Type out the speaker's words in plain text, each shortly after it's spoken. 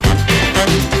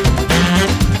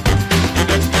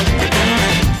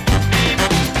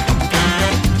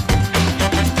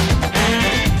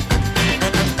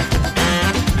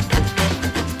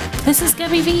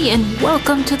everybody, and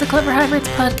welcome to the Clever Hybrids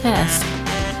podcast.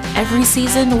 Every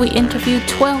season, we interview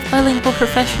 12 bilingual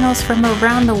professionals from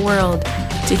around the world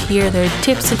to hear their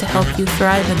tips and to help you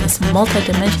thrive in this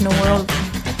multi-dimensional world.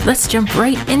 Let's jump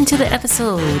right into the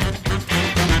episode.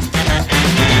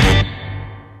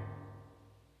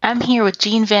 I'm here with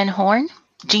Gene Van Horn.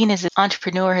 Gene is an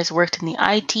entrepreneur, has worked in the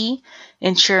IT,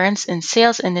 insurance, and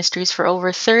sales industries for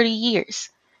over 30 years.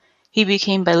 He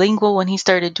became bilingual when he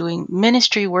started doing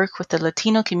ministry work with the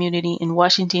Latino community in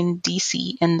Washington,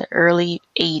 D.C. in the early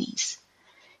 80s.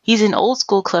 He's an old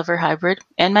school clever hybrid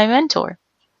and my mentor.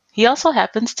 He also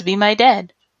happens to be my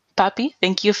dad. Papi,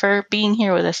 thank you for being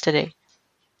here with us today.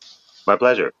 My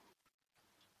pleasure.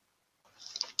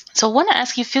 So I want to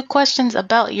ask you a few questions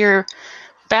about your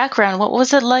background. What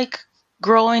was it like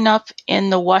growing up in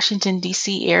the Washington,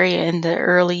 D.C. area in the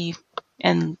early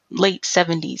and late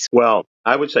 70s? Well,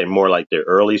 I would say more like the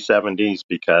early 70s,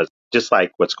 because just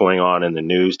like what's going on in the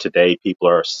news today, people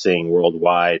are seeing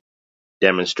worldwide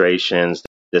demonstrations,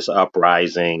 this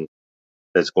uprising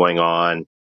that's going on.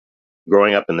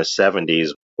 Growing up in the 70s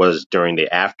was during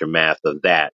the aftermath of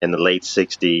that. In the late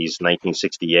 60s,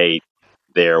 1968,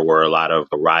 there were a lot of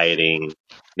rioting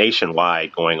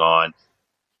nationwide going on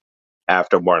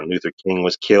after Martin Luther King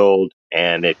was killed,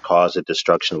 and it caused the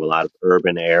destruction of a lot of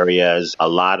urban areas. A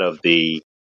lot of the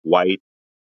white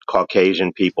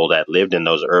Caucasian people that lived in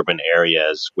those urban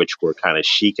areas, which were kind of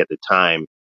chic at the time,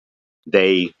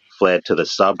 they fled to the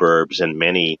suburbs in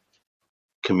many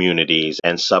communities,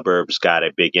 and suburbs got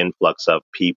a big influx of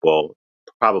people.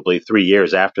 Probably 3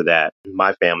 years after that,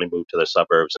 my family moved to the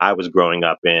suburbs. I was growing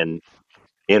up in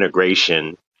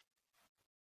integration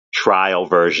trial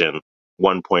version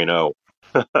 1.0.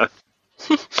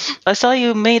 I saw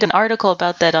you made an article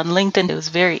about that on LinkedIn. It was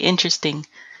very interesting.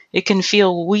 It can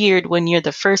feel weird when you're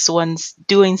the first ones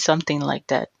doing something like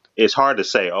that. It's hard to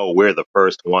say, oh, we're the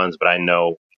first ones, but I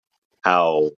know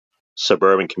how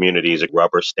suburban communities are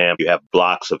rubber stamped. You have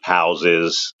blocks of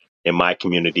houses. In my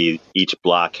community, each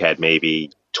block had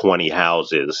maybe 20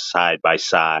 houses side by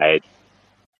side.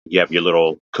 You have your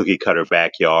little cookie cutter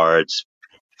backyards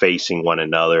facing one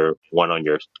another, one on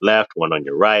your left, one on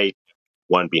your right,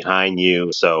 one behind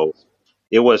you. So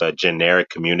it was a generic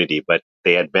community, but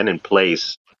they had been in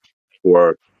place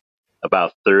for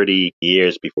about 30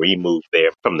 years before he moved there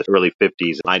from the early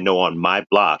 50s. I know on my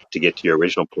block, to get to your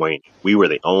original point, we were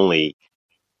the only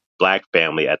black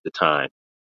family at the time.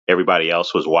 Everybody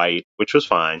else was white, which was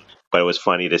fine, but it was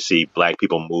funny to see black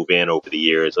people move in over the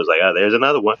years. I was like, oh, there's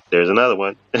another one. There's another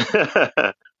one.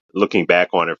 Looking back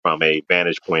on it from a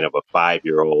vantage point of a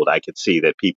 5-year-old, I could see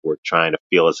that people were trying to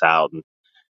feel us out. And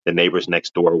the neighbors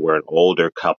next door were an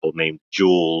older couple named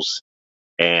Jules,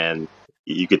 and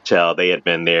you could tell they had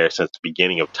been there since the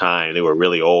beginning of time. They were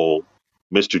really old.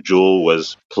 Mr. Jewell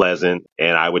was pleasant,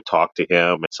 and I would talk to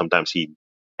him, and sometimes he'd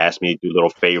ask me to do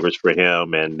little favors for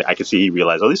him, and I could see he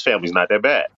realized, oh, this family's not that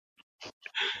bad.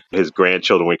 His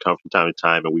grandchildren would come from time to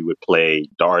time, and we would play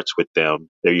darts with them.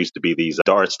 There used to be these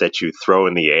darts that you throw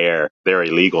in the air. They're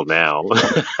illegal now.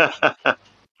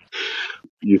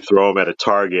 You throw them at a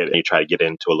target and you try to get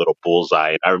into a little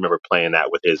bullseye. I remember playing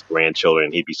that with his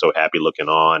grandchildren. He'd be so happy looking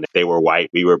on. They were white,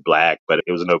 we were black, but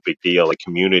it was no big deal. The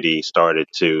community started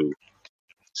to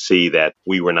see that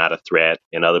we were not a threat,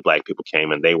 and other black people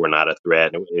came and they were not a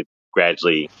threat. And it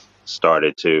gradually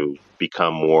started to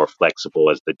become more flexible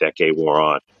as the decade wore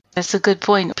on. That's a good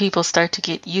point. People start to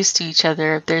get used to each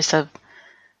other. There's a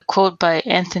quote by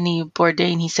Anthony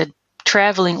Bourdain. He said,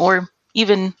 traveling or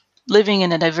even living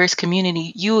in a diverse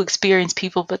community, you experience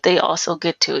people, but they also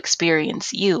get to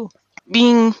experience you.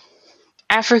 Being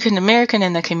African American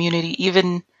in the community,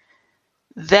 even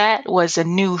that was a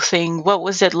new thing. What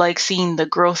was it like seeing the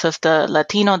growth of the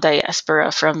Latino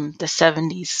diaspora from the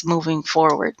 70s moving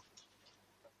forward?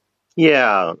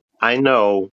 Yeah, I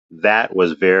know that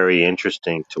was very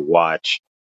interesting to watch,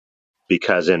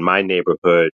 because in my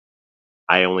neighborhood,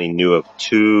 I only knew of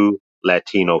 2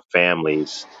 Latino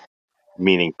families,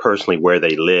 meaning personally where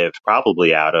they lived,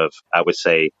 probably out of, I would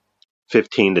say,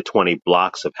 15 to 20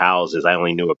 blocks of houses. I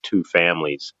only knew of 2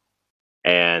 families.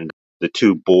 And the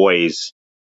 2 boys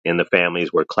in the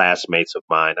families were classmates of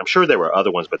mine. I'm sure there were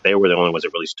other ones, but they were the only ones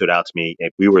that really stood out to me.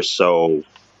 And we were so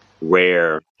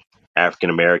rare, African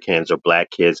Americans or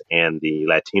black kids and the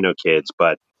Latino kids,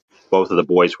 but both of the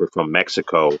boys were from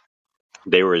Mexico.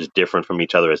 They were as different from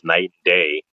each other as night and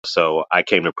day. So I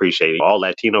came to appreciate all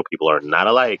Latino people are not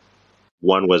alike.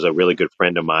 One was a really good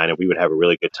friend of mine, and we would have a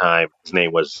really good time. His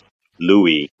name was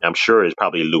Louis. I'm sure it's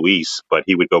probably Luis, but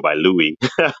he would go by Louis.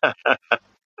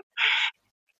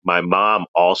 My mom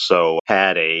also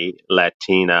had a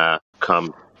Latina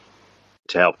come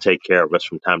to help take care of us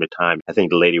from time to time. I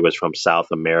think the lady was from South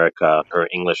America. Her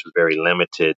English was very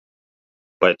limited,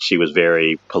 but she was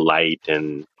very polite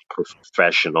and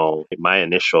professional. My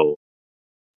initial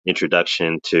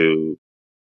introduction to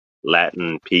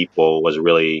Latin people was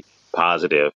really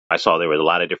positive. I saw there was a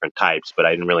lot of different types, but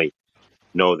I didn't really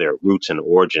know their roots and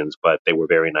origins, but they were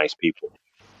very nice people.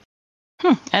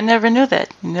 I never knew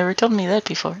that. You never told me that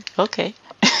before. Okay.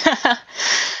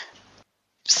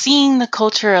 Seeing the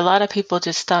culture, a lot of people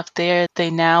just stop there. They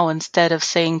now, instead of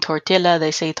saying tortilla,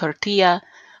 they say tortilla.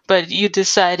 But you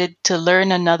decided to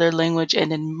learn another language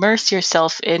and immerse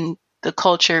yourself in the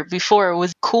culture before it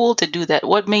was cool to do that.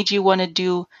 What made you want to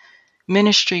do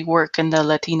ministry work in the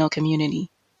Latino community?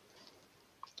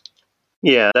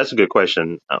 Yeah, that's a good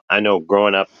question. I know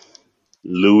growing up,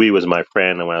 Louis was my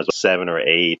friend, and when I was 7 or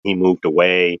 8, he moved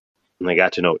away. And I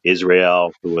got to know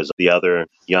Israel, who was the other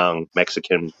young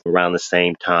Mexican around the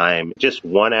same time. Just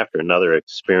one after another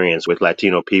experience with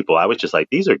Latino people. I was just like,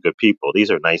 these are good people. These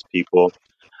are nice people.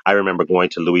 I remember going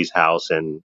to Louis' house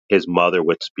and his mother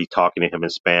would be talking to him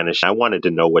in Spanish. I wanted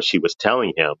to know what she was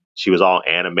telling him. She was all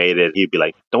animated. He'd be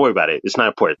like, don't worry about it. It's not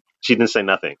important. She didn't say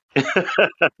nothing.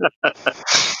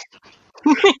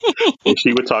 And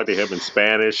she would talk to him in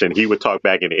Spanish and he would talk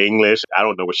back in English. I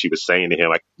don't know what she was saying to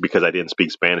him because I didn't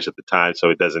speak Spanish at the time,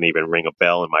 so it doesn't even ring a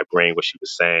bell in my brain what she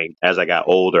was saying. As I got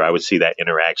older, I would see that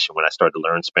interaction when I started to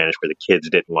learn Spanish where the kids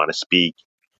didn't want to speak.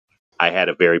 I had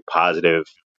a very positive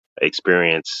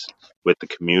experience with the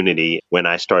community. When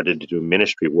I started to do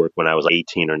ministry work when I was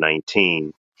 18 or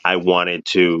 19, I wanted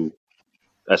to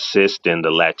assist in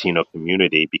the Latino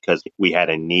community because we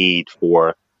had a need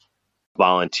for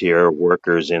volunteer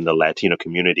workers in the Latino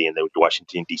community in the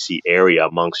Washington, D.C. area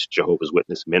amongst Jehovah's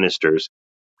Witness ministers.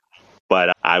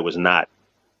 But I was not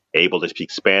able to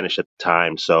speak Spanish at the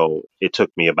time. So it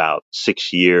took me about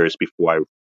 6 years before I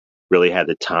really had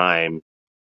the time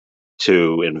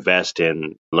to invest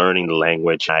in learning the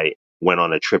language. I went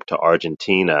on a trip to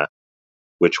Argentina,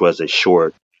 which was a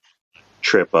short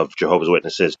trip of Jehovah's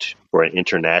Witnesses for an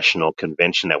international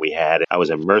convention that we had. I was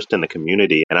immersed in the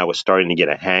community and I was starting to get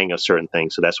a hang of certain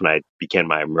things. So that's when I began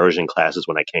my immersion classes.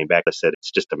 When I came back, I said, it's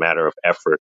just a matter of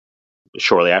effort.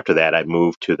 Shortly after that, I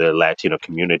moved to the Latino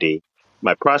community.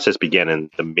 My process began in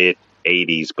the mid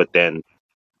 80s, but then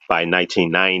by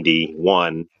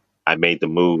 1991, I made the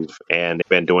move and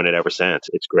been doing it ever since.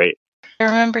 It's great. I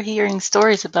remember hearing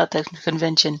stories about that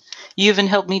convention. You even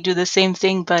helped me do the same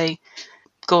thing by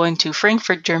going to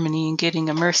Frankfurt, Germany, and getting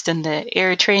immersed in the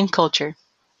Eritrean culture.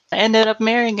 I ended up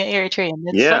marrying an Eritrean.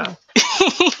 That's Yeah.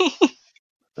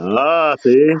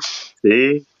 funny.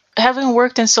 See? Having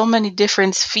worked in so many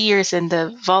different spheres, in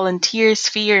the volunteer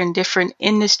sphere in different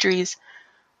industries,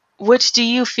 which do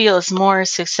you feel is more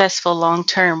successful long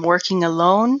term, working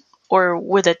alone or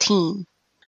with a team?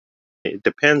 It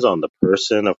depends on the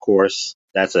person, of course.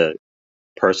 That's a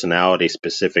personality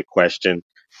specific question.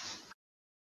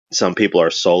 Some people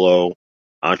are solo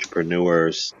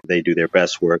entrepreneurs. They do their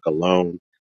best work alone.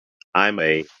 I'm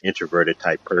a introverted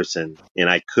type person and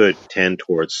I could tend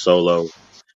towards solo,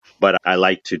 but I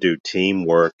like to do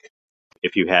teamwork.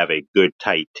 If you have a good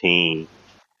tight team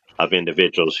of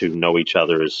individuals who know each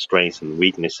other's strengths and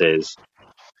weaknesses,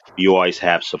 you always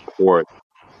have support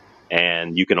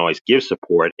and you can always give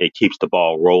support. It keeps the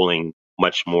ball rolling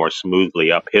much more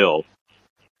smoothly uphill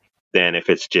than if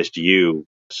it's just you.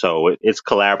 So it's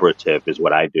collaborative is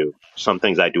what I do. Some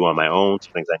things I do on my own,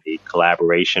 some things I need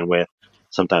collaboration with.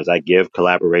 Sometimes I give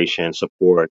collaboration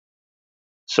support.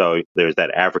 So there's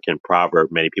that African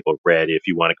proverb many people have read. If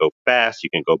you want to go fast, you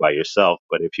can go by yourself.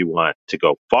 But if you want to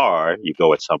go far, you go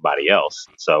with somebody else.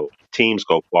 So teams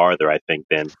go farther, I think,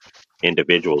 than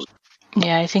individuals.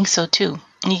 Yeah, I think so too.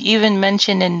 You even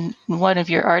mentioned in one of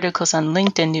your articles on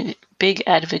LinkedIn, you're a big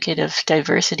advocate of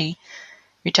diversity.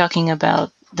 You're talking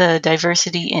about the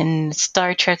diversity in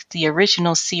Star Trek, the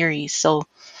original series. So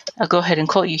I'll go ahead and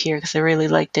quote you here because I really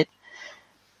liked it.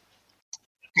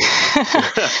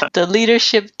 The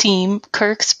leadership team,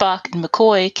 Kirk, Spock, and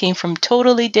McCoy, came from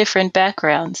totally different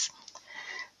backgrounds.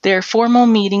 Their formal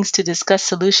meetings to discuss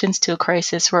solutions to a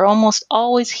crisis were almost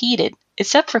always heated,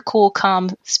 except for cool, calm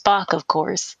Spock, of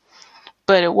course.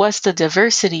 But it was the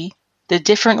diversity, the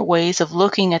different ways of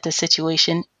looking at the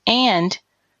situation, and,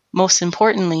 most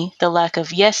importantly, the lack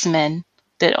of yes men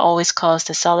that always caused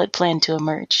a solid plan to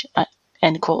emerge.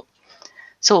 End quote.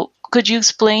 So, could you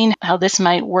explain how this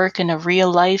might work in a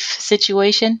real life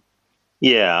situation?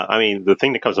 Yeah, I mean, the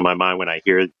thing that comes to my mind when I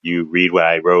hear you read what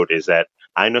I wrote is that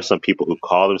I know some people who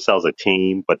call themselves a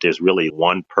team, but there's really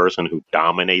one person who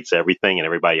dominates everything and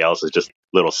everybody else is just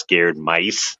little scared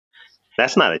mice.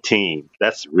 That's not a team.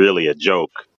 That's really a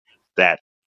joke. that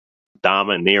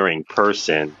domineering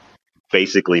person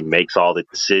basically makes all the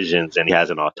decisions and he has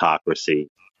an autocracy.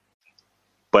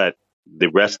 But the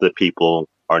rest of the people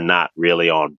are not really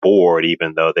on board,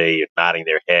 even though they are nodding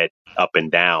their head up and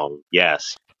down.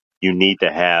 Yes, you need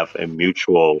to have a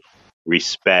mutual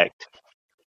respect,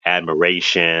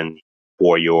 admiration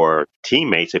for your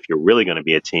teammates if you're really going to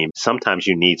be a team. Sometimes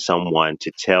you need someone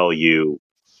to tell you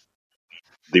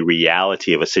the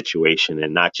reality of a situation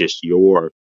and not just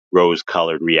your rose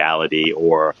colored reality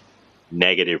or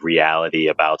negative reality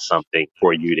about something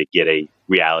for you to get a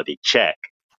reality check.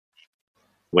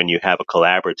 When you have a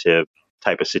collaborative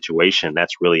type of situation,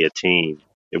 that's really a team.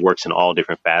 It works in all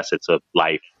different facets of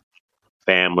life,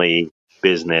 family,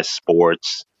 business,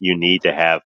 sports. You need to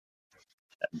have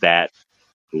that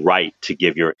right to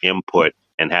give your input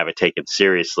and have it taken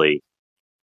seriously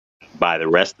by the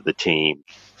rest of the team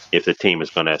if the team is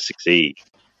going to succeed.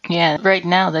 Yeah, right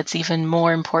now that's even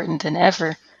more important than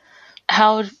ever.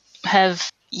 How have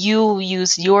you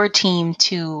used your team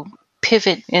to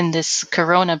pivot in this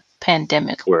corona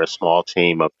pandemic? We're a small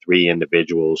team of 3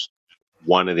 individuals.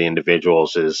 One of the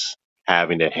individuals is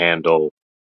having to handle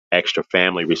extra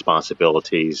family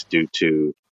responsibilities due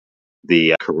to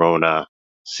the corona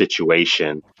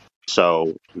situation.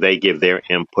 So they give their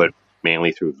input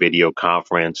mainly through video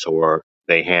conference, or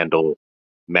they handle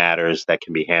matters that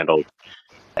can be handled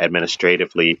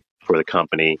administratively for the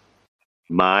company.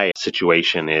 My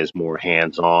situation is more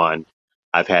hands on.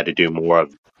 I've had to do more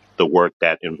of the work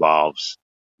that involves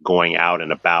going out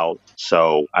and about.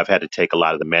 So I've had to take a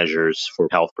lot of the measures for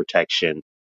health protection.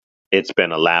 It's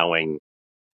been allowing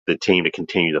the team to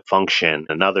continue to function.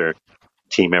 Another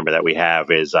team member that we have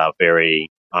is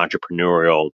very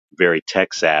entrepreneurial, very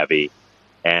tech savvy,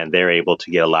 and they're able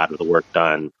to get a lot of the work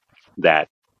done that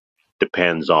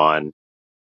depends on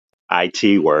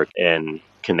IT work and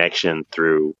connection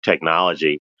through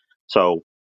technology. So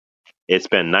it's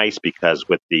been nice because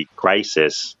with the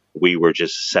crisis, we were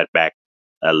just set back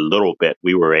a little bit.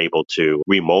 We were able to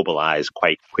remobilize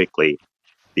quite quickly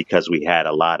because we had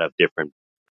a lot of different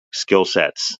skill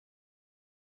sets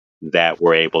that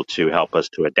were able to help us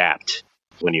to adapt.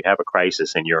 When you have a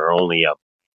crisis and you're only a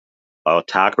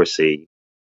autocracy,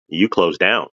 you close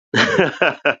down.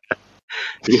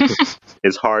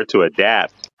 It's hard to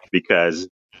adapt because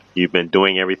you've been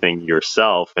doing everything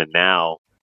yourself and now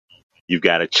you've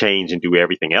got to change and do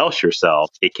everything else yourself.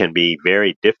 It can be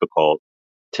very difficult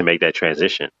to make that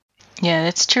transition. Yeah,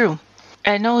 that's true.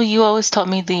 I know you always taught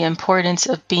me the importance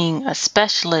of being a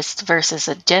specialist versus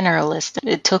a generalist.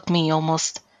 It took me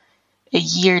almost a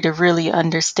year to really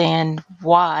understand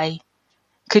why.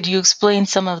 Could you explain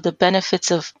some of the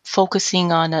benefits of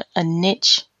focusing on a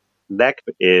niche? That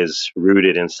is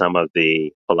rooted in some of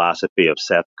the philosophy of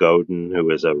Seth Godin,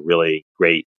 who is a really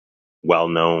great, well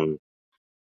known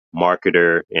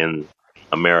marketer in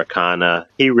Americana.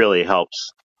 He really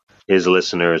helps his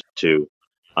listeners to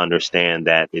understand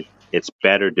that it's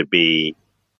better to be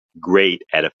great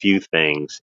at a few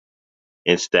things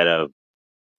instead of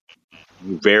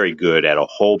very good at a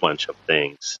whole bunch of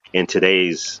things. In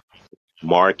today's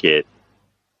market,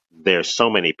 there's so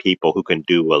many people who can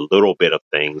do a little bit of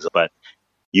things, but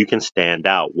you can stand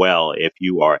out well if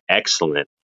you are excellent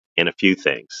in a few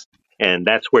things. And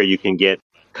that's where you can get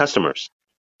customers.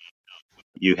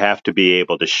 You have to be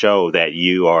able to show that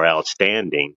you are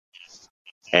outstanding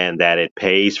and that it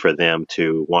pays for them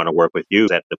to want to work with you.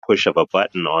 At the push of a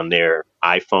button on their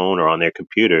iPhone or on their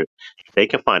computer, they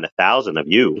can find 1,000 of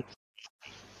you.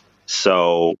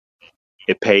 So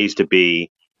it pays to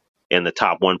be in the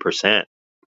top 1%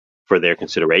 for their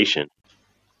consideration.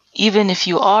 Even if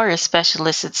you are a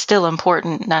specialist, it's still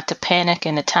important not to panic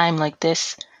in a time like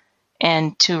this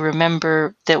and to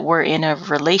remember that we're in a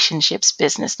relationships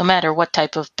business, no matter what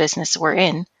type of business we're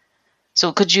in.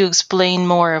 So, could you explain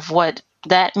more of what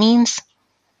that means?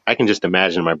 I can just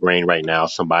imagine in my brain right now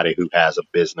somebody who has a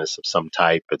business of some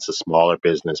type. It's a smaller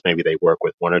business. Maybe they work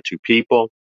with 1 or 2 people,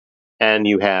 and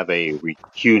you have a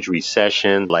huge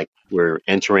recession like we're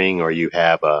entering, or you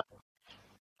have a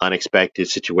unexpected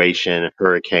situation,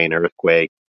 hurricane,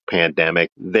 earthquake, pandemic.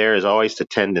 There is always the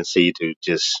tendency to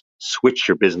just switch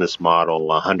your business model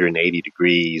 180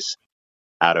 degrees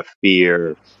out of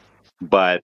fear.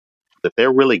 But if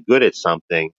they're really good at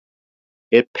something,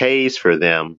 it pays for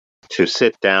them to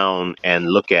sit down and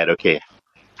look at, okay,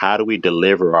 how do we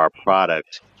deliver our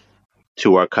product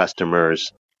to our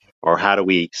customers? Or how do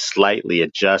we slightly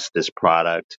adjust this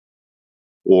product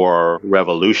or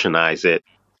revolutionize it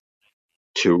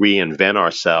to reinvent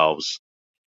ourselves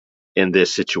in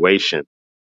this situation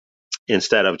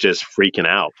instead of just freaking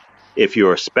out? If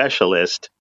you're a specialist,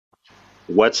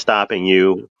 What's stopping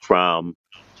you from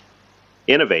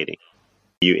innovating?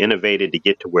 You innovated to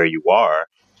get to where you are,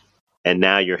 and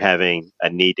now you're having a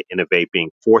need to innovate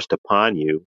being forced upon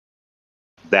you.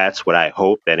 That's what I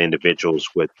hope that individuals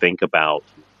would think about.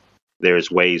 There's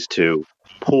ways to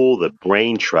pull the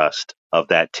brain trust of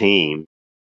that team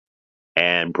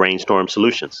and brainstorm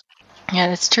solutions. Yeah,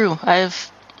 that's true.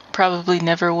 I've probably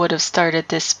never would have started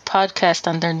this podcast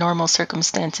under normal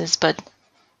circumstances, but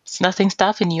it's nothing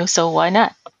stopping you, so why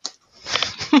not?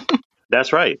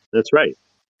 That's right. That's right.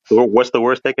 What's the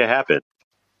worst that could happen?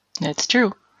 That's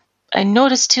true. I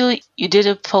noticed too, you did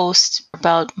a post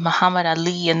about Muhammad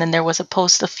Ali, and then there was a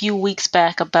post a few weeks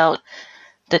back about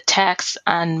the tax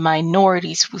on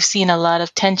minorities. We've seen a lot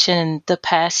of tension in the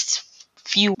past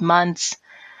few months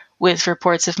with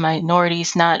reports of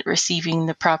minorities not receiving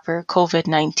the proper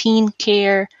COVID-19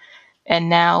 care. And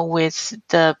now with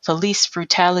the police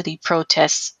brutality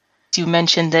protests, you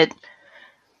mentioned that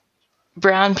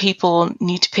brown people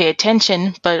need to pay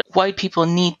attention, but white people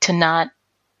need to not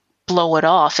blow it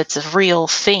off. It's a real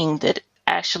thing that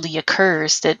actually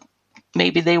occurs that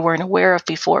maybe they weren't aware of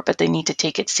before, but they need to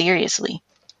take it seriously.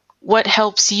 What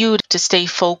helps you to stay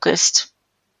focused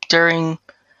during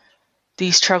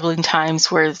these troubling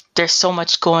times where there's so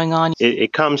much going on?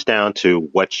 It comes down to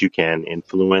what you can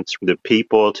influence. The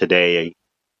people today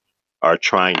are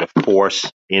trying to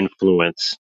force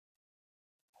influence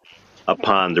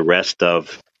upon the rest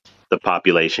of the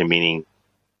population, meaning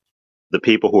the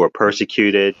people who are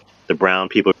persecuted, the brown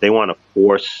people. They want to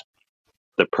force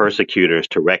the persecutors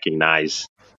to recognize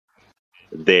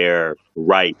their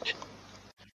right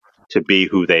to be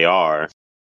who they are.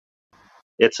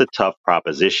 It's a tough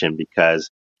proposition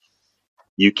because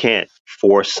you can't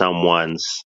force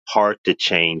someone's heart to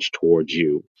change towards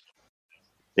you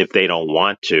if they don't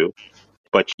want to,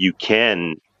 but you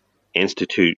can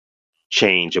institute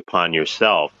change upon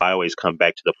yourself. I always come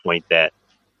back to the point that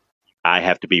I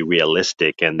have to be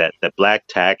realistic, and that the black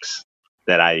tax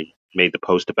that I made the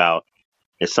post about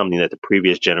is something that the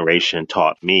previous generation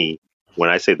taught me. When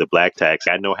I say the black tax,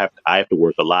 I have to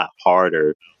work a lot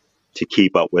harder to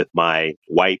keep up with my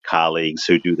white colleagues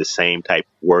who do the same type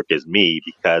of work as me,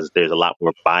 because there's a lot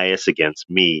more bias against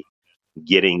me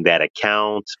getting that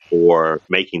account or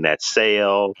making that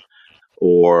sale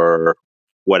or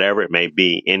whatever it may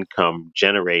be, income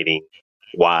generating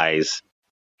wise.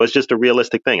 But it's just a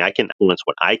realistic thing. I can influence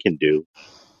what I can do.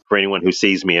 For anyone who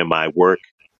sees me in my work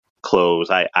clothes,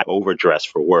 I overdress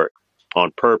for work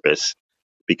on purpose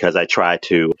because I try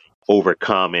to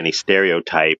overcome any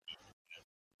stereotype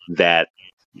that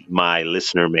my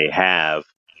listener may have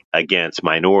against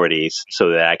minorities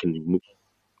so that I can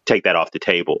take that off the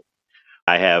table.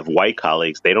 I have white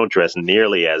colleagues, they don't dress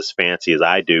nearly as fancy as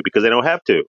I do because they don't have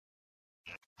to.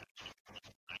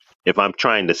 If I'm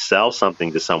trying to sell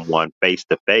something to someone face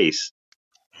to face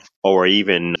or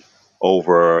even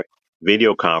over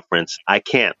video conference, I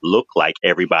can't look like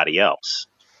everybody else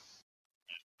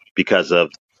because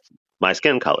of my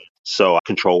skin color. So I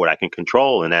control what I can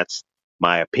control, and that's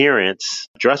my appearance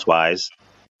dress wise,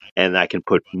 and I can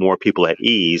put more people at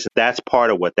ease. That's part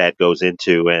of what that goes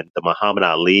into. And the Muhammad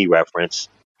Ali reference,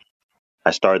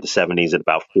 I started the 70s at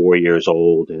about 4 years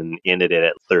old and ended it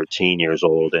at 13 years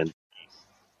old. And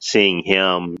seeing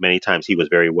him, many times he was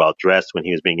very well dressed when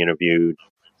he was being interviewed.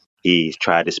 He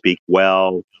tried to speak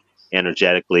well,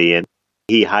 energetically, and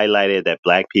he highlighted that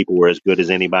black people were as good as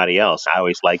anybody else. I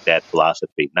always liked that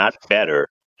philosophy, not better.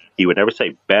 He would never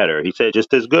say better. He said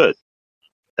just as good.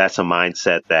 That's a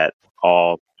mindset that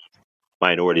all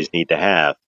minorities need to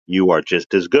have. You are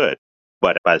just as good.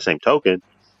 But by the same token,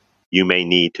 you may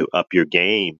need to up your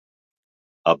game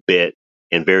a bit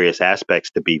in various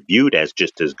aspects to be viewed as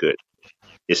just as good.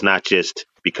 It's not just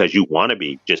because you want to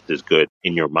be just as good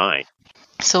in your mind.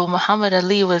 So Muhammad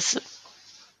Ali was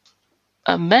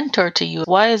a mentor to you.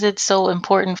 Why is it so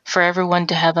important for everyone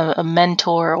to have a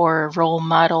mentor or a role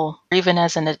model, even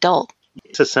as an adult?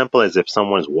 It's as simple as if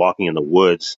someone's walking in the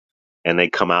woods and they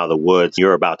come out of the woods,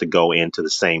 you're about to go into the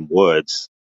same woods.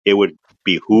 It would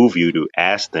behoove you to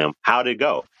ask them, how did it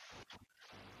go?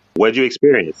 What did you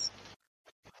experience?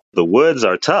 The woods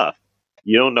are tough.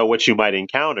 You don't know what you might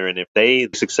encounter. And if they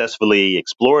successfully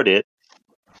explored it,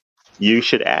 you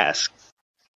should ask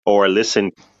or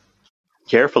listen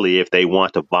carefully if they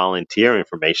want to volunteer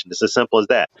information. It's as simple as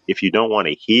that. If you don't want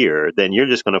to hear, then you're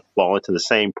just going to fall into the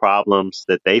same problems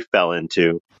that they fell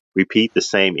into, repeat the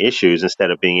same issues instead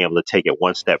of being able to take it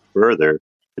one step further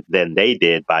than they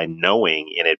did by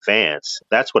knowing in advance.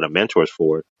 That's what a mentor is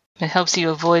for. It helps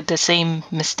you avoid the same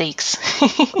mistakes.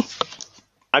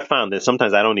 I found that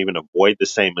sometimes I don't even avoid the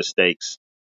same mistakes.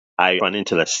 I run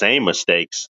into the same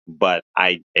mistakes, but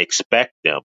I expect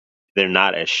them. They're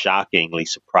not as shockingly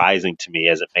surprising to me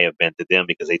as it may have been to them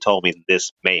because they told me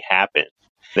this may happen.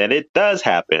 Then it does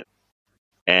happen.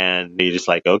 And you're just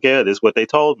like, okay, this is what they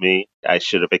told me. I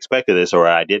should have expected this, or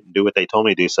I didn't do what they told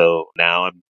me to do. So now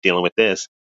I'm dealing with this.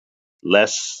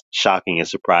 Less shocking and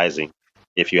surprising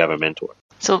if you have a mentor.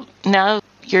 So now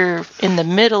you're in the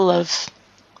middle of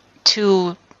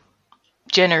two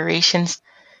generations.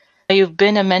 You've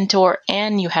been a mentor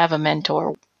and you have a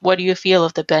mentor. What do you feel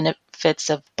of the benefits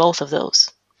of both of those?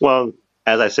 Well,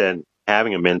 as I said,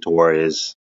 having a mentor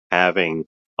is having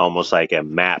almost like a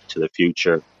map to the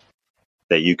future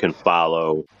that you can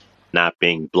follow, not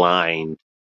being blind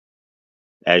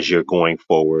as you're going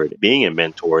forward. Being a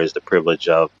mentor is the privilege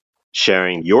of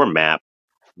sharing your map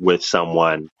with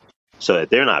someone so that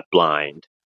they're not blind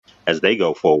as they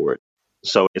go forward.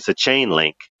 So it's a chain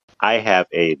link. I have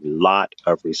a lot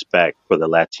of respect for the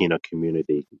Latino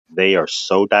community. They are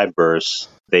so diverse.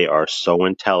 They are so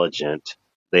intelligent.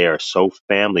 They are so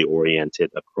family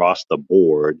oriented across the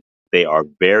board. They are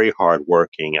very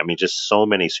hardworking. I mean, just so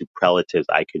many superlatives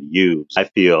I could use. I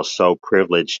feel so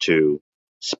privileged to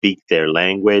speak their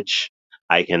language.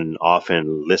 I can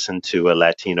often listen to a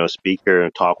Latino speaker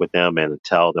and talk with them and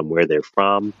tell them where they're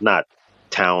from, not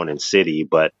town and city,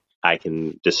 but I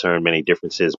can discern many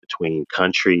differences between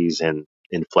countries and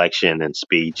inflection and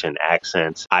speech and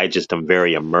accents. I just am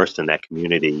very immersed in that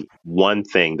community. One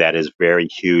thing that is very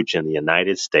huge in the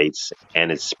United States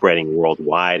and it's spreading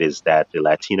worldwide is that the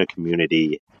Latino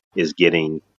community is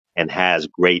getting and has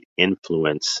great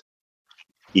influence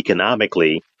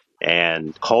economically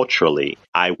and culturally.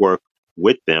 I work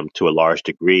with them to a large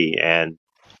degree and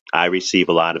I receive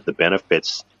a lot of the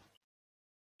benefits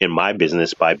in my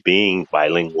business by being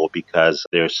bilingual because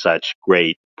there's such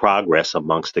great progress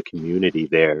amongst the community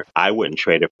there. I wouldn't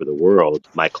trade it for the world.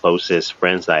 My closest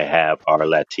friends I have are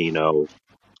Latino,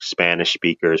 Spanish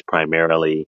speakers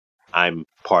primarily. I'm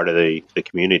part of the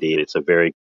community. It's a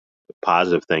very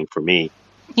positive thing for me.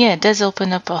 Yeah, it does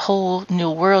open up a whole new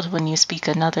world when you speak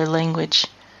another language.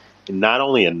 Not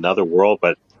only another world,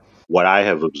 but what I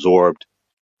have absorbed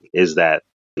is that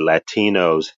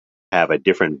Latinos have a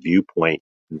different viewpoint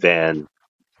than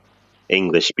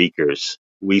English speakers.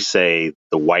 We say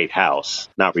the White House,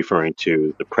 not referring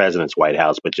to the president's White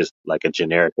House, but just like a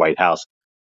generic White House.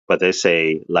 But they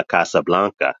say La Casa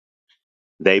Blanca.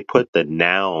 They put the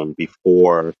noun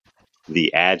before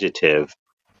the adjective.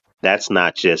 That's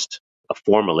not just a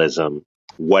formalism.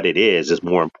 What it is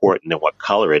more important than what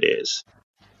color it is.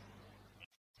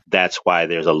 That's why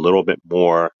there's a little bit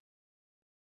more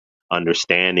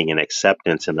understanding and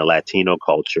acceptance in the Latino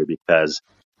culture because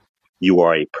you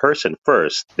are a person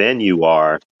first, then you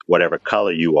are whatever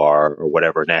color you are or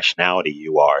whatever nationality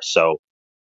you are. So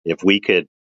if we could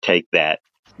take that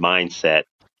mindset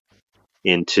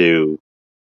into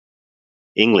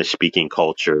English speaking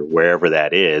culture, wherever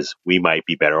that is, we might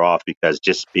be better off because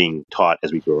just being taught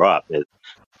as we grow up,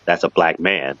 that's a black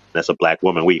man, that's a black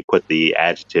woman. We put the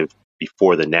adjective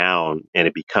before the noun and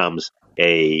it becomes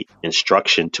a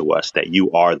instruction to us that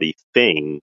you are the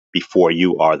thing before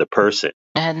you are the person.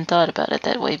 I hadn't thought about it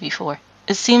that way before.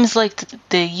 It seems like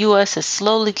the U.S. is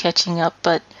slowly catching up,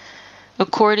 but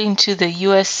according to the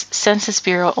U.S. Census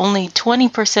Bureau, only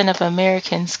 20% of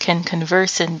Americans can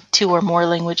converse in two or more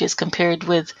languages compared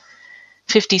with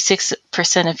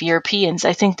 56% of Europeans.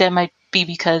 I think that might be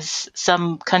because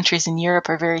some countries in Europe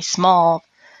are very small.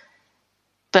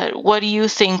 But what do you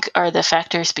think are the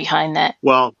factors behind that?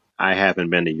 Well, I haven't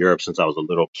been to Europe since I was a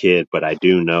little kid, but I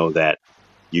do know that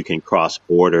you can cross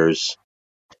borders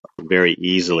very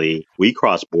easily. We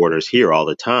cross borders here all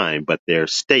the time, but they're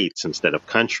states instead of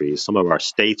countries. Some of our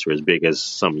states are as big as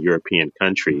some European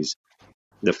countries.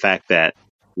 The fact that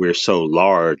we're so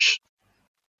large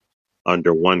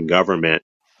under one government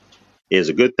is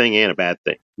a good thing and a bad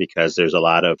thing because there's a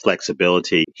lot of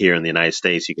flexibility here in the United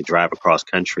States. You can drive across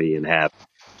country and have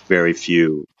very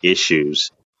few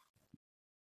issues.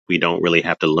 We don't really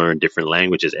have to learn different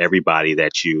languages. Everybody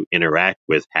that you interact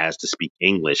with has to speak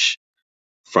English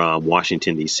from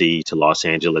Washington, D.C. to Los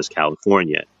Angeles,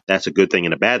 California. That's a good thing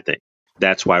and a bad thing.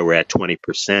 That's why we're at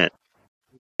 20%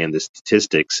 in the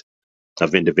statistics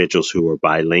of individuals who are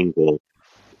bilingual.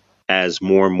 As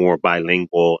more and more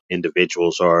bilingual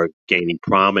individuals are gaining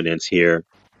prominence here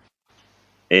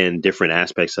in different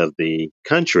aspects of the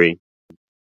country,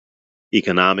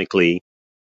 economically,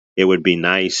 it would be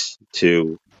nice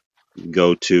to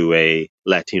go to a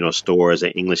Latino store as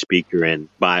an English speaker and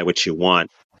buy what you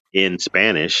want in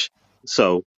Spanish.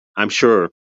 So I'm sure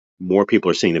more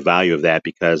people are seeing the value of that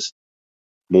because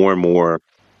more and more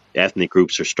ethnic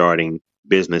groups are starting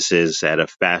businesses at a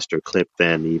faster clip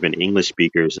than even English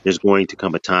speakers. There's going to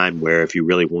come a time where if you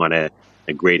really want a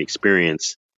great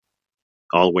experience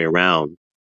all the way around,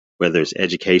 whether it's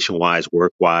education wise,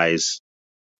 work wise,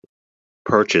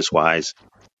 purchase wise,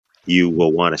 you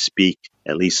will want to speak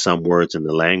at least some words in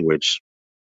the language.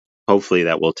 Hopefully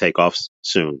that will take off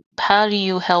soon. How do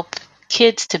you help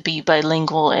kids to be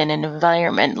bilingual in an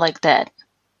environment like that?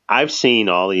 I've seen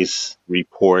all these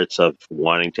reports of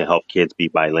wanting to help kids be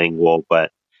bilingual,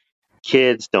 but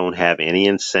kids don't have any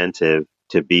incentive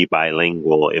to be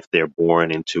bilingual if they're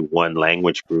born into one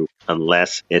language group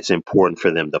unless it's important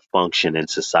for them to function in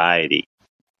society.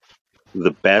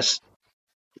 The best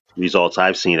results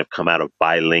I've seen have come out of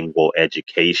bilingual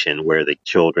education where the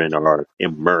children are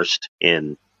immersed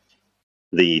in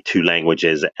the two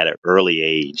languages at an early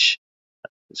age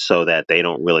so that they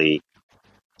don't really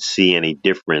see any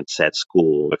difference at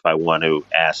school. If I want to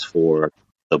ask for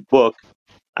the book,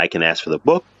 I can ask for the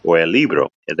book or el libro.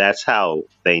 That's how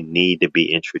they need to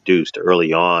be introduced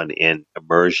early on in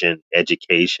immersion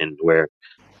education, where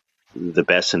the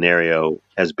best scenario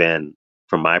has been,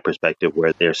 from my perspective,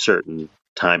 where there's certain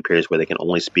time periods where they can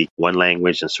only speak one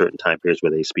language and certain time periods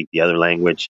where they speak the other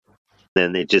language.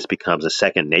 Then it just becomes a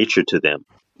second nature to them.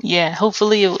 Yeah,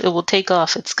 hopefully it will take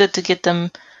off. It's good to get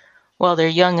them while they're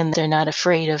young and they're not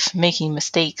afraid of making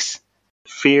mistakes.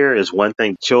 Fear is one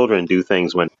thing. Children do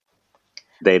things when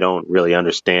they don't really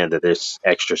understand that it's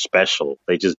extra special.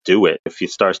 They just do it. If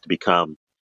it starts to become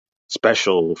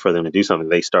special for them to do something,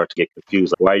 they start to get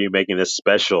confused. Like, why are you making this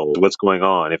special? What's going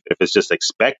on? If it's just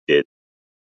expected,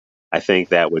 I think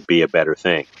that would be a better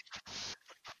thing.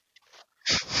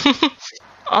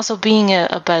 Also, being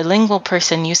a bilingual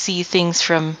person, you see things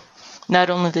from not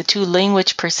only the two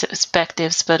language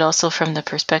perspectives, but also from the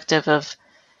perspective of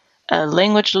a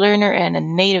language learner and a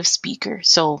native speaker.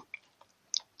 So,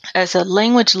 as a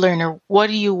language learner, what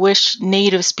do you wish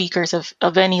native speakers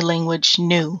of any language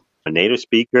knew? A native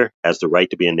speaker has the right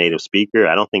to be a native speaker.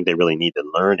 I don't think they really need to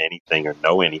learn anything or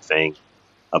know anything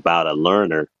about a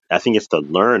learner. I think it's the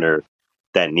learner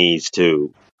that needs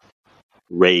to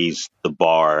raise the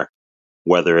bar,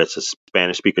 whether it's a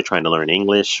Spanish speaker trying to learn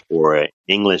English or an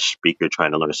English speaker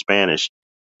trying to learn Spanish.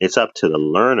 It's up to the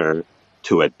learner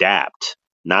to adapt,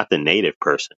 not the native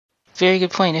person. Very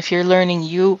good point. If you're learning,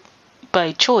 you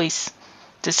by choice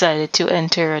decided to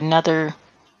enter another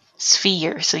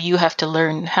sphere, so you have to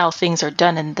learn how things are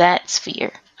done in that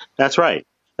sphere. That's right.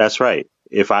 That's right.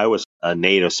 If I was a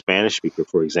native Spanish speaker,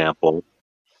 for example,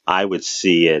 I would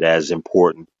see it as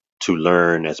important to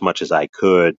learn as much as I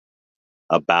could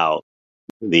about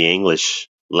the English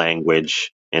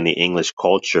language and the English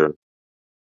culture,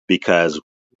 because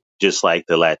just like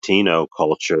the Latino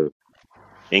culture,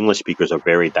 English speakers are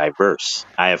very diverse.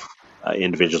 I have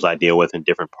individuals I deal with in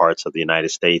different parts of the United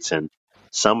States, and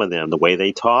some of them, the way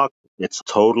they talk, it's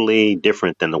totally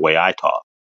different than the way I talk.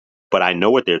 But I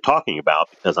know what they're talking about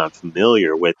because I'm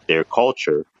familiar with their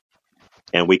culture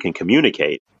and we can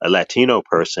communicate. A Latino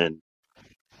person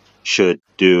should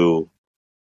do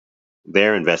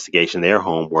their investigation, their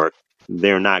homework.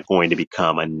 They're not going to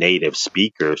become a native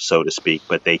speaker, so to speak,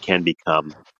 but they can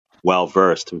become well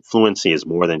versed. Fluency is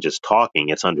more than just talking,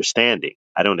 it's understanding.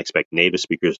 I don't expect native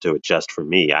speakers to adjust for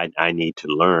me. I need to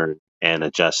learn and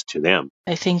adjust to them.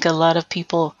 I think a lot of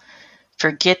people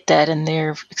forget that and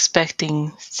they're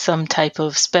expecting some type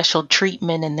of special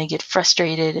treatment and they get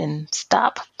frustrated and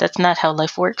stop. That's not how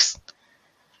life works.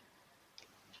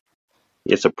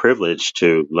 It's a privilege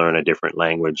to learn a different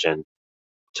language and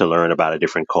to learn about a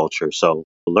different culture. So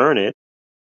learn it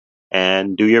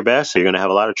and do your best. You're going to have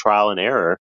a lot of trial and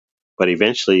error, but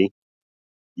eventually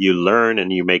you learn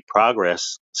and you make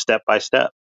progress step by step.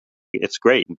 It's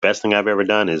great. Best thing I've ever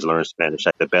done is learn Spanish.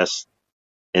 Like the best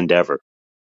endeavor.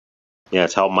 Yeah,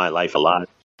 it's helped my life a lot.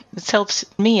 This helps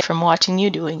me from watching you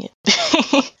doing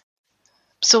it.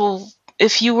 So,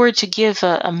 if you were to give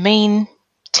a main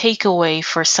takeaway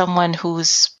for someone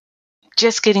who's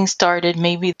just getting started,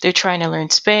 maybe they're trying to learn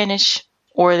Spanish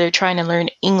or they're trying to learn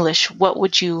English, what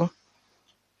would you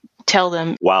tell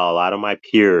them? While a lot of my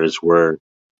peers were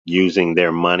using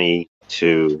their money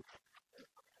to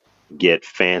get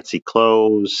fancy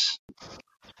clothes,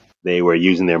 they were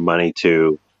using their money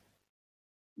to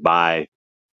buy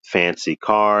fancy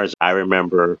cars. I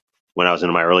remember when I was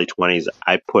in my early 20s,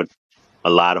 I put a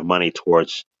lot of money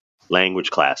towards language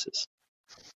classes.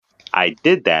 I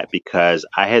did that because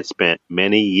I had spent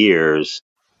many years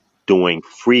doing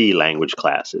free language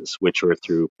classes, which were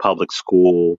through public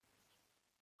school.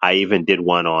 I even did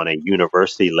one on a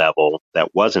university level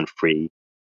that wasn't free,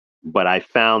 but I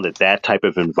found that that type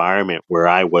of environment where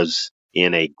I was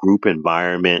in a group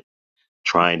environment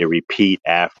trying to repeat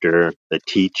after the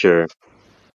teacher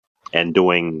and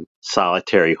doing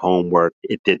solitary homework.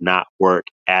 It did not work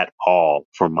at all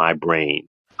for my brain.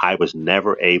 I was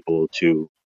never able to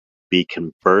be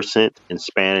conversant in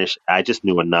Spanish. I just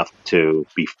knew enough to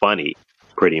be funny,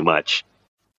 pretty much.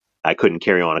 I couldn't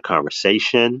carry on a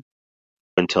conversation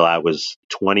until I was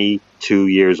 22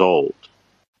 years old.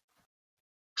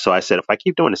 So I said, if I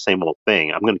keep doing the same old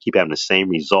thing, I'm going to keep having the same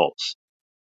results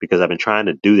because I've been trying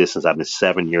to do this since I've been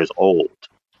 7 years old.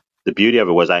 The beauty of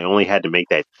it was I only had to make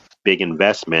that big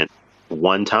investment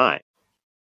one time.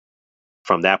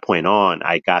 From that point on,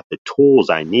 I got the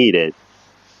tools I needed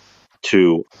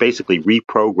to basically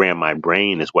reprogram my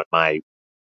brain, is what my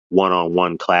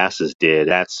one-on-one classes did.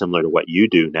 That's similar to what you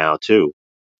do now too.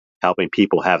 Helping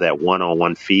people have that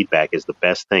one-on-one feedback is the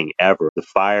best thing ever. The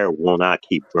fire will not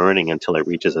keep burning until it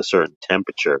reaches a certain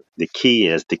temperature. The key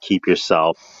is to keep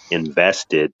yourself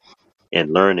invested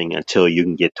in learning until you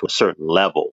can get to a certain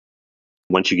level.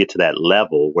 Once you get to that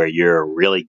level where you're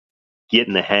really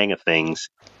getting the hang of things,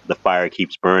 the fire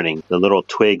keeps burning. The little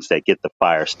twigs that get the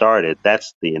fire started,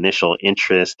 that's the initial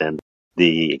interest and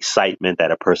the excitement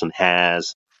that a person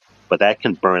has. But that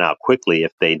can burn out quickly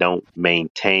if they don't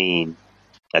maintain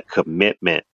a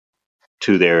commitment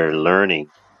to their learning.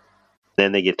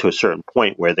 Then they get to a certain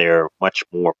point where they're much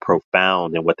more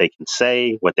profound in what they can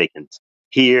say, what they can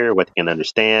hear, what they can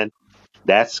understand.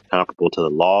 That's comparable to the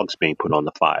logs being put on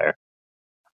the fire.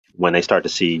 When they start to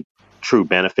see true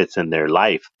benefits in their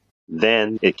life,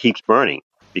 then it keeps burning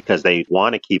because they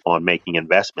want to keep on making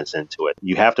investments into it.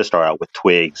 You have to start out with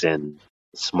twigs and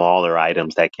smaller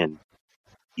items that can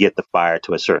get the fire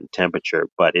to a certain temperature,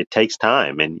 but it takes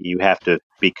time and you have to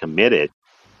be committed.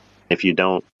 If you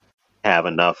don't have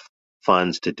enough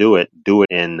funds to do it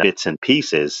in bits and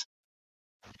pieces.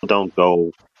 Don't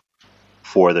go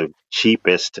for the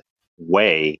cheapest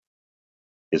way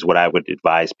is what I would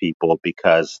advise people,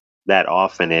 because that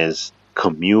often is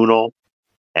communal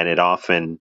and it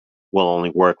often will only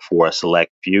work for a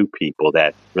select few people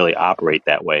that really operate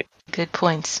that way. Good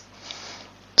points.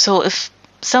 So if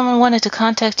someone wanted to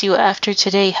contact you after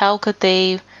today, how could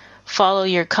they follow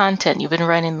your content? You've been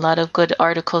writing a lot of good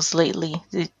articles lately.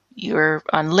 You're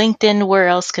on LinkedIn. Where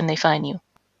else can they find you?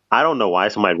 I don't know why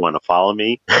somebody would want to follow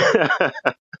me.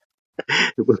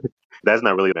 That's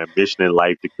not really an ambition in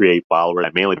life, to create followers.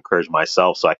 I mainly encourage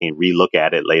myself so I can relook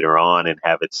at it later on and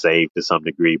have it saved to some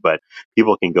degree. But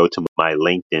people can go to my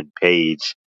LinkedIn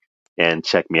page and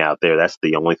check me out there. That's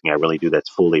the only thing I really do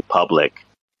that's fully public.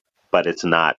 But it's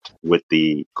not with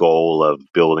the goal of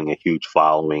building a huge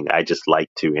following. I just like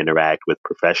to interact with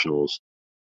professionals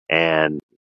and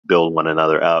build one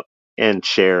another up and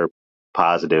share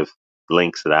positive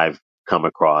links that I've come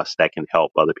across that can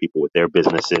help other people with their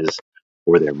businesses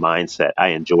or their mindset. I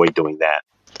enjoy doing that.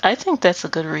 I think that's a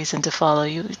good reason to follow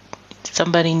you.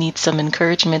 Somebody needs some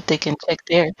encouragement, they can check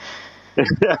there.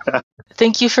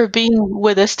 Thank you for being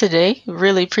with us today.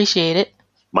 Really appreciate it.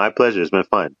 My pleasure. It's been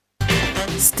fun.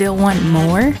 Still want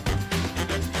more?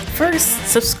 First,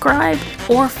 subscribe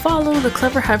or follow the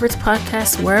Clever Hybrids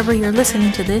podcast wherever you're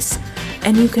listening to this,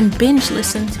 and you can binge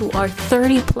listen to our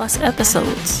 30 plus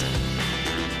episodes.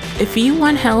 If you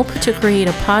want help to create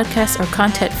a podcast or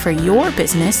content for your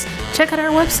business, check out our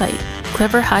website,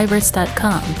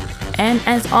 cleverhybrids.com. And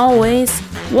as always,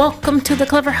 welcome to the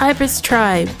Clever Hybrids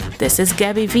tribe. This is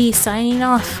Gabby V signing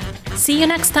off. See you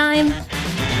next time.